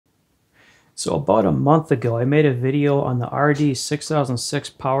So about a month ago, I made a video on the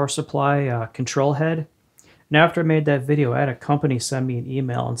RD6006 power supply control head. And after I made that video, I had a company send me an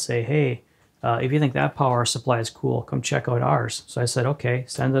email and say, hey, if you think that power supply is cool, come check out ours. So I said, okay,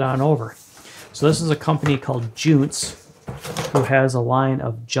 send it on over. So this is a company called Junce, who has a line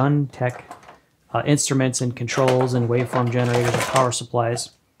of Juntek instruments and controls and waveform generators and power supplies.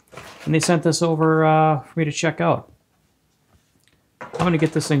 And they sent this over for me to check out. I'm going to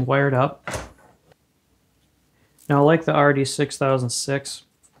get this thing wired up. Now, like the RD6006,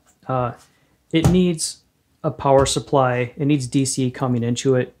 it needs a power supply. It needs DC coming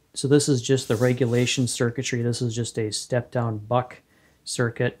into it. So this is just the regulation circuitry. This is just a step-down buck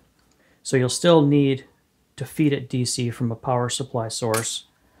circuit. So you'll still need to feed it DC from a power supply source.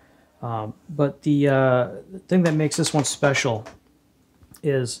 But the thing that makes this one special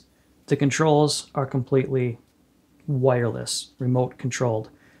is the controls are completely wireless, remote controlled.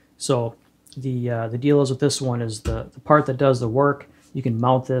 So the deal is with this one is the part that does the work, you can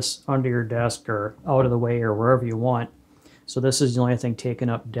mount this under your desk or out of the way or wherever you want. So this is the only thing taking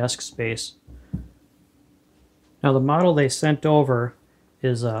up desk space. Now the model they sent over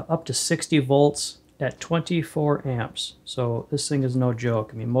is up to 60 volts at 24 amps. So this thing is no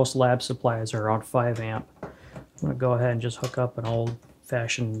joke. I mean, most lab supplies are around 5 amp. I'm going to go ahead and just hook up an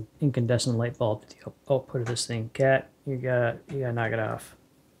old-fashioned incandescent light bulb to the output of this thing. Cat, you gotta knock it off.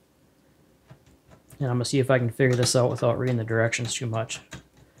 And I'm going to see if I can figure this out without reading the directions too much.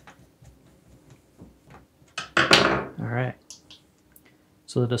 Alright.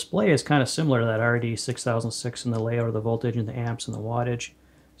 So the display is kind of similar to that RD6006 in the layout of the voltage and the amps and the wattage.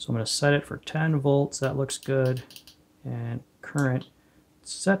 So I'm going to set it for 10 volts. That looks good. And current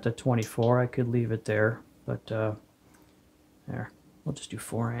set to 24. I could leave it there, but there. We'll just do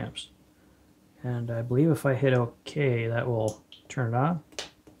 4 amps. And I believe if I hit OK, that will turn it on.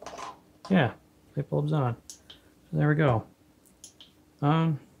 Yeah, light bulb's on. So there we go.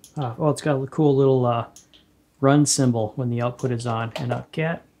 Well, it's got a cool little run symbol when the output is on. And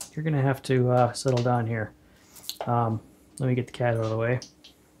cat, you're going to have to settle down here. Let me get the cat out of the way.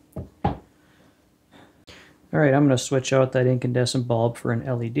 Alright, I'm going to switch out that incandescent bulb for an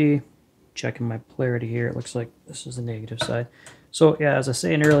LED. Checking my polarity here. It looks like this is the negative side. So yeah, as I was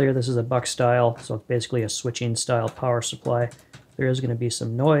saying earlier, this is a buck style, so it's basically a switching style power supply. There is going to be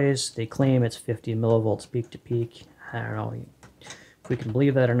some noise. They claim it's 50 millivolts peak to peak. I don't know if we can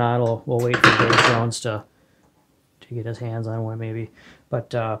believe that or not. We'll wait for Dave Jones to get his hands on one maybe.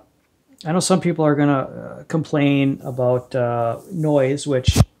 But I know some people are going to complain about noise,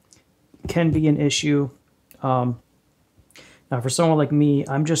 which can be an issue. Now, for someone like me,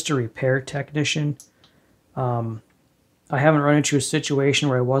 I'm just a repair technician. I haven't run into a situation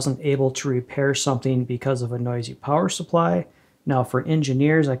where I wasn't able to repair something because of a noisy power supply. Now, for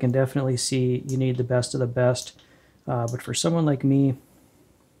engineers, I can definitely see you need the best of the best. But for someone like me, I'm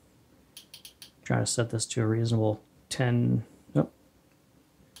trying to set this to a reasonable 10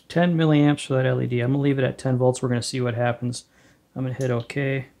 milliamps for that LED. I'm going to leave it at 10 volts. We're going to see what happens. I'm going to hit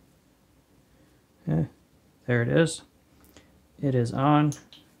OK. Yeah, there it is. It is on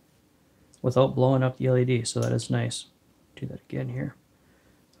without blowing up the LED, so that is nice. Do that again here.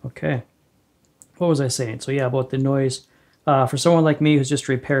 Okay. What was I saying? So yeah, about the noise. For someone like me who's just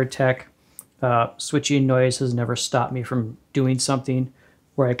a repair tech, switching noise has never stopped me from doing something.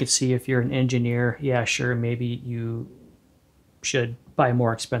 Where I could see if you're an engineer, yeah, sure, maybe you should buy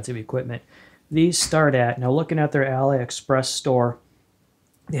more expensive equipment. These start at, now looking at their AliExpress store,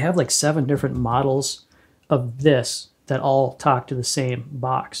 they have like 7 different models of this that all talk to the same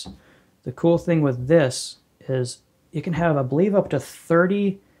box. The cool thing with this is you can have, I believe, up to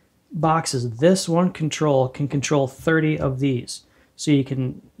 30 boxes. This one control can control 30 of these. So you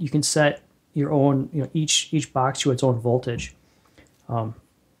can set your own, each box to its own voltage. So I'm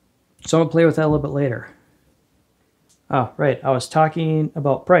going to play with that a little bit later. Oh, right. I was talking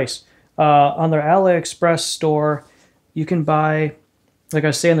about price. On their AliExpress store, you can buy, like I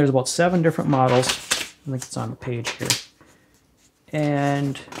was saying, there's about 7 different models. I think it's on the page here.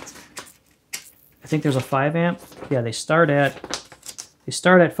 And I think there's a 5 amp. Yeah, they start at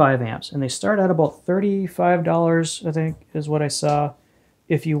 5 amps. And they start at about $35, I think, is what I saw.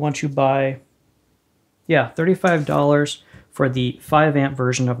 If you want to buy, yeah, $35 for the 5 amp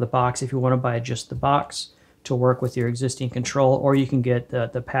version of the box if you want to buy just the box to work with your existing control, or you can get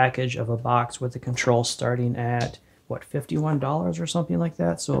the package of a box with the control starting at, what, $51 or something like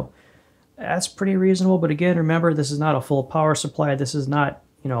that. So that's pretty reasonable. But again, remember, this is not a full power supply. This is not,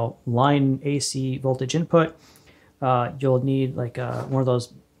 line AC voltage input. You'll need like one of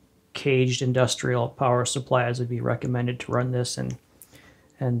those caged industrial power supplies would be recommended to run this, and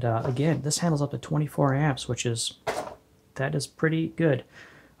And again, this handles up to 24 amps, which is, that is pretty good.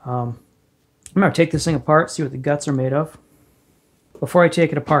 I'm going to take this thing apart, see what the guts are made of. Before I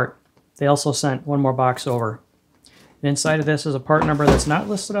take it apart, they also sent one more box over. And inside of this is a part number that's not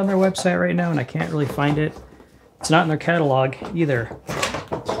listed on their website right now, and I can't really find it. It's not in their catalog either.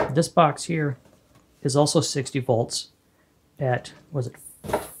 This box here is also 60 volts at, was it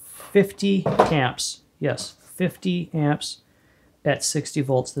 50 amps? Yes, 50 amps at 60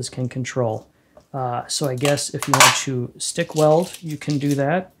 volts this can control. So I guess if you want to stick weld, you can do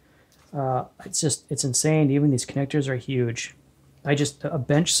that. It's insane. Even these connectors are huge. A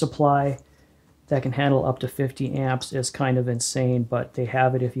bench supply that can handle up to 50 amps is kind of insane, but they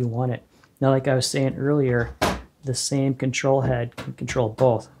have it if you want it. Now, like I was saying earlier, the same control head can control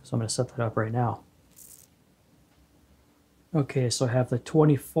both. So I'm going to set that up right now. Okay, so I have the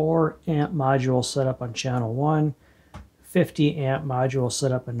 24 amp module set up on channel 1, 50 amp module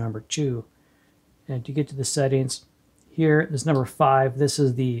set up on number 2. And to get to the settings, here is number 5. This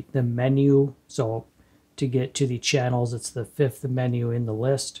is the menu. So to get to the channels, it's the 5th menu in the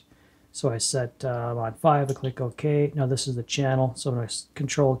list. So I set on 5, I click OK. Now this is the channel. So I'm going to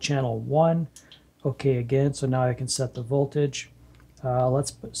control channel 1. OK again. So now I can set the voltage.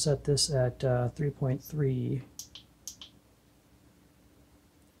 Let's set this at 3.3.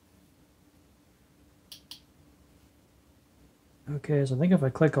 Okay, so I think if I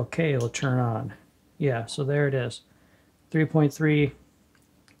click OK, it'll turn on. Yeah, so there it is. 3.3.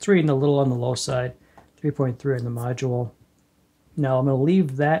 It's reading a little on the low side. 3.3 in the module. Now I'm going to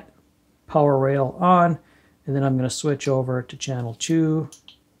leave that power rail on, and then I'm going to switch over to channel 2.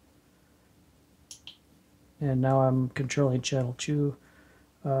 And now I'm controlling channel 2.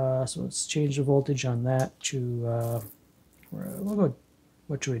 So let's change the voltage on that to, we'll go,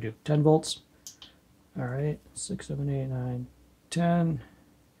 what should we do? 10 volts. All right, 6, 7, 8, 9, 10.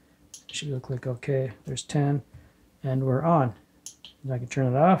 Should go click OK. There's 10, and we're on. And I can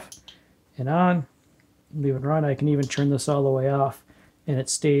turn it off and on. Leave it run. I can even turn this all the way off, and it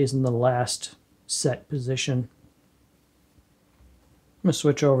stays in the last set position. I'm going to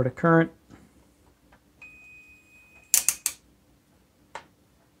switch over to current.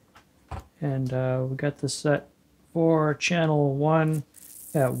 And we got this set for channel 1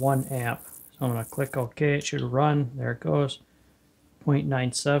 at 1 amp. So I'm going to click OK. It should run. There it goes.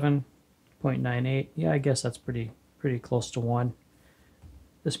 0.97, 0.98. Yeah, I guess that's pretty close to 1.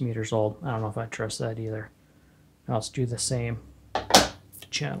 This meter's old. I don't know if I trust that either. Now let's do the same to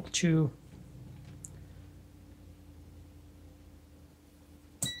channel 2.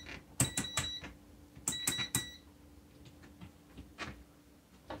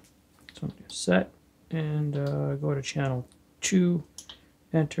 So I'm going to set and go to channel 2,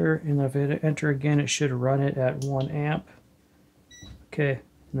 enter, and if I enter again, it should run it at 1 amp. Okay,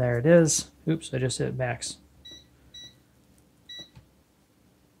 and there it is. Oops, I just hit max.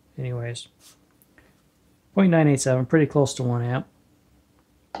 Anyways, 0.987, pretty close to 1 amp.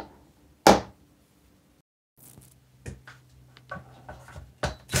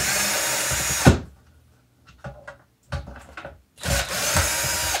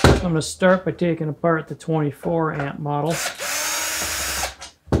 I'm going to start by taking apart the 24 amp model.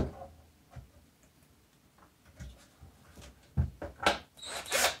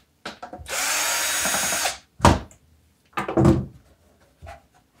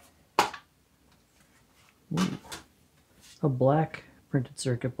 Ooh, a black printed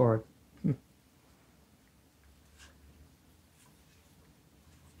circuit board. You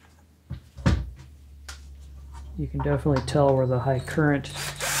can definitely tell where the high current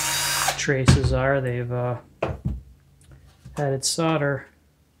traces are. They've added solder.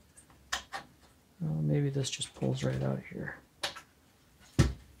 Maybe this just pulls right out of here.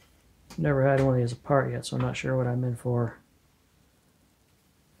 Never had one of these apart yet, so I'm not sure what I'm in for.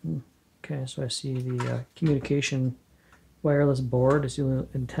 Okay, so I see the communication wireless board. I see a little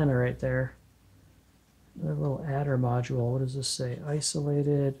antenna right there. A little adder module. What does this say?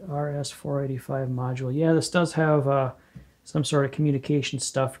 Isolated RS485 module. Yeah, this does have some sort of communication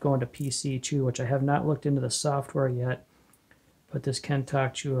stuff going to PC too, which I have not looked into the software yet, but this can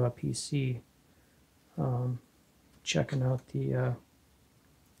talk to a PC. Checking out the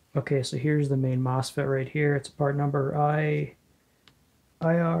okay, so here's the main MOSFET right here. It's part number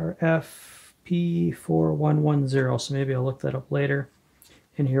IRFP4110, so maybe I'll look that up later.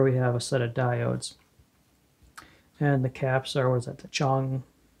 And here we have a set of diodes. And the caps are, what is that, the Choninex?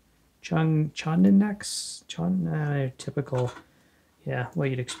 Typical, yeah, what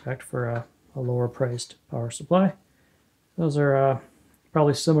you'd expect for a lower priced power supply. Those are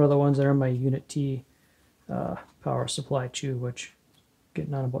probably similar to the ones that are in my Unit T power supply too, which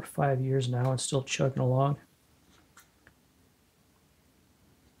getting on about 5 years now and still chugging along.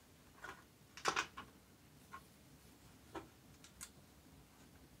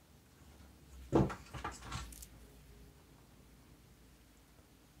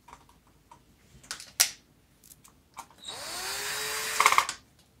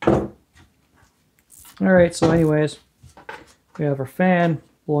 Alright, so anyways, we have our fan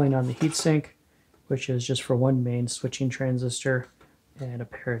blowing on the heatsink, which is just for one main switching transistor and a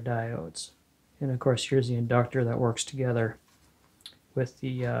pair of diodes. And of course, here's the inductor that works together with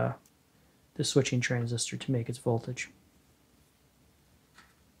the switching transistor to make its voltage.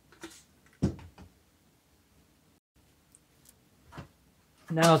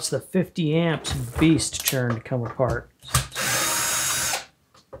 Now it's the 50 amps beast turn to come apart.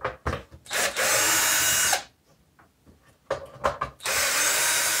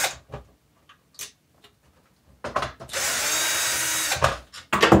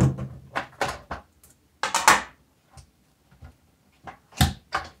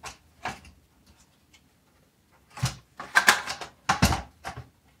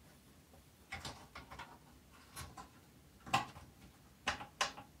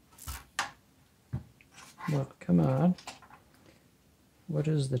 Well, come on. What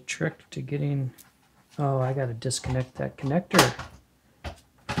is the trick to getting... Oh, I got to disconnect that connector.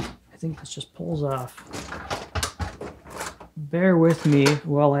 I think this just pulls off. Bear with me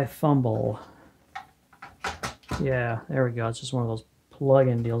while I fumble. Yeah, there we go. It's just one of those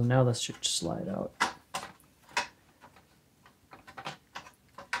plug-in deals. Now this should slide out.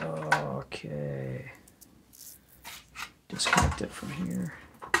 Okay. Disconnect it from here.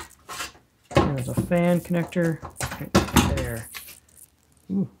 And there's a fan connector right there.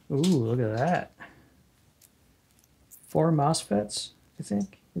 Ooh, look at that. 4 Mosfets, I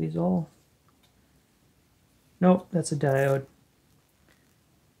think. Are these all? Nope, that's a diode.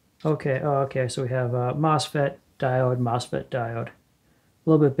 Okay, okay, so we have Mosfet, diode, Mosfet, diode. A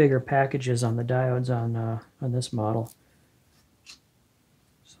little bit bigger packages on the diodes on this model.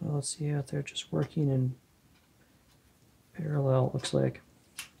 So let's see if they're just working in parallel, it looks like.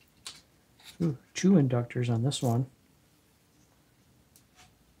 Ooh, 2 inductors on this one.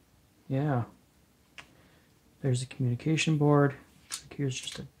 Yeah. There's the communication board. Here's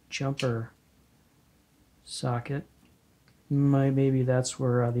just a jumper socket. Maybe that's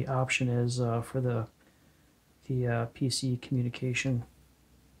where the option is for the PC communication.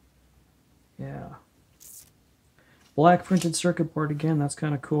 Yeah. Black printed circuit board again. That's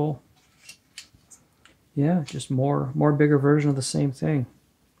kind of cool. Yeah, just more bigger version of the same thing.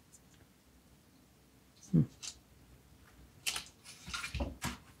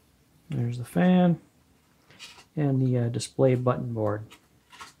 There's the fan and the display button board.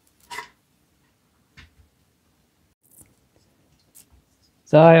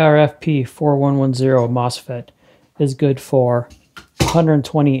 The IRFP 4110 MOSFET is good for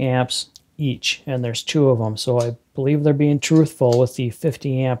 120 amps each, and there's 2 of them, so I believe they're being truthful with the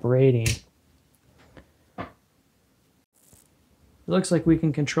 50 amp rating. It looks like we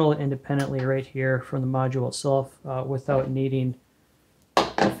can control it independently right here from the module itself without needing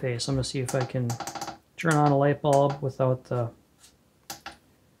the face. I'm going to see if I can turn on a light bulb without the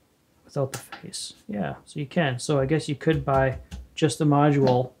face. Yeah, so you can. So I guess you could buy just the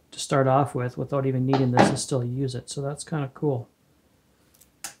module to start off with without even needing this and still use it. So that's kind of cool.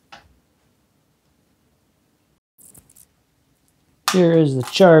 Here is the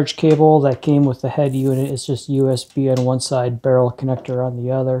charge cable that came with the head unit. It's just USB on one side, barrel connector on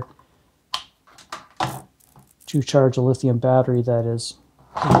the other. To charge a lithium battery that is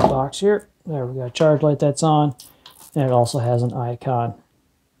in the box here. There, we got a charge light that's on, and it also has an icon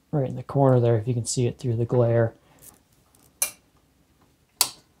right in the corner there if you can see it through the glare.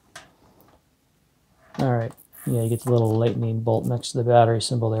 Alright, yeah, you get the little lightning bolt next to the battery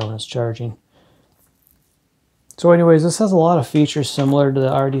symbol there when it's charging. So anyways, this has a lot of features similar to the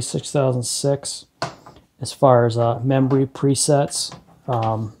RD6006 as far as memory presets.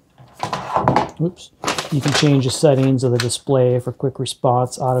 Oops. You can change the settings of the display for quick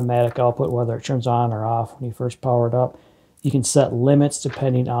response, automatic output, whether it turns on or off when you first power it up. You can set limits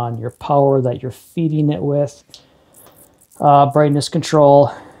depending on your power that you're feeding it with. Brightness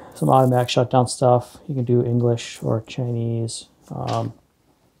control, some automatic shutdown stuff. You can do English or Chinese.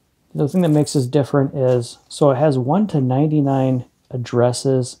 The thing that makes this different is, so it has 1 to 99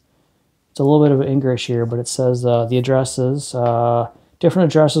 addresses. It's a little bit of an English here, but it says the addresses.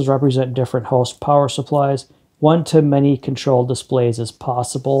 Different addresses represent different host power supplies. 1 to many control displays is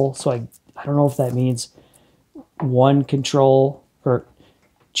possible. So I don't know if that means 1 control or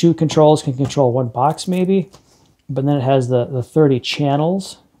 2 controls can control 1 box maybe. but then it has the 30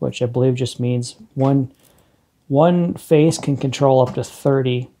 channels, which I believe just means one face can control up to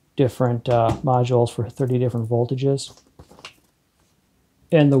 30 different modules for 30 different voltages.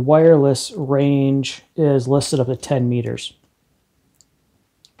 And the wireless range is listed up to 10 meters.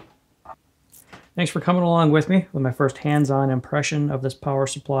 Thanks for coming along with me with my first hands-on impression of this power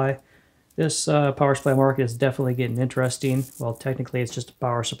supply. This power supply market is definitely getting interesting. Well, technically it's just a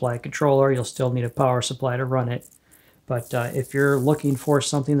power supply controller. You'll still need a power supply to run it. But if you're looking for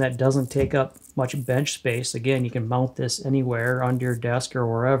something that doesn't take up much bench space, again, you can mount this anywhere, under your desk or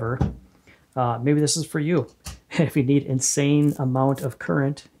wherever. Maybe this is for you. If you need insane amount of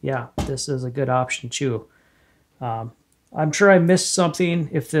current, yeah, this is a good option too. I'm sure I missed something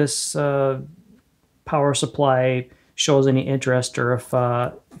if this power supply shows any interest, or if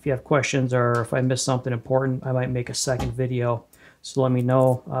you have questions, or if I missed something important, I might make a second video. So let me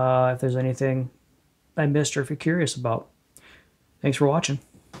know if there's anything I missed or if you're curious about. Thanks for watching.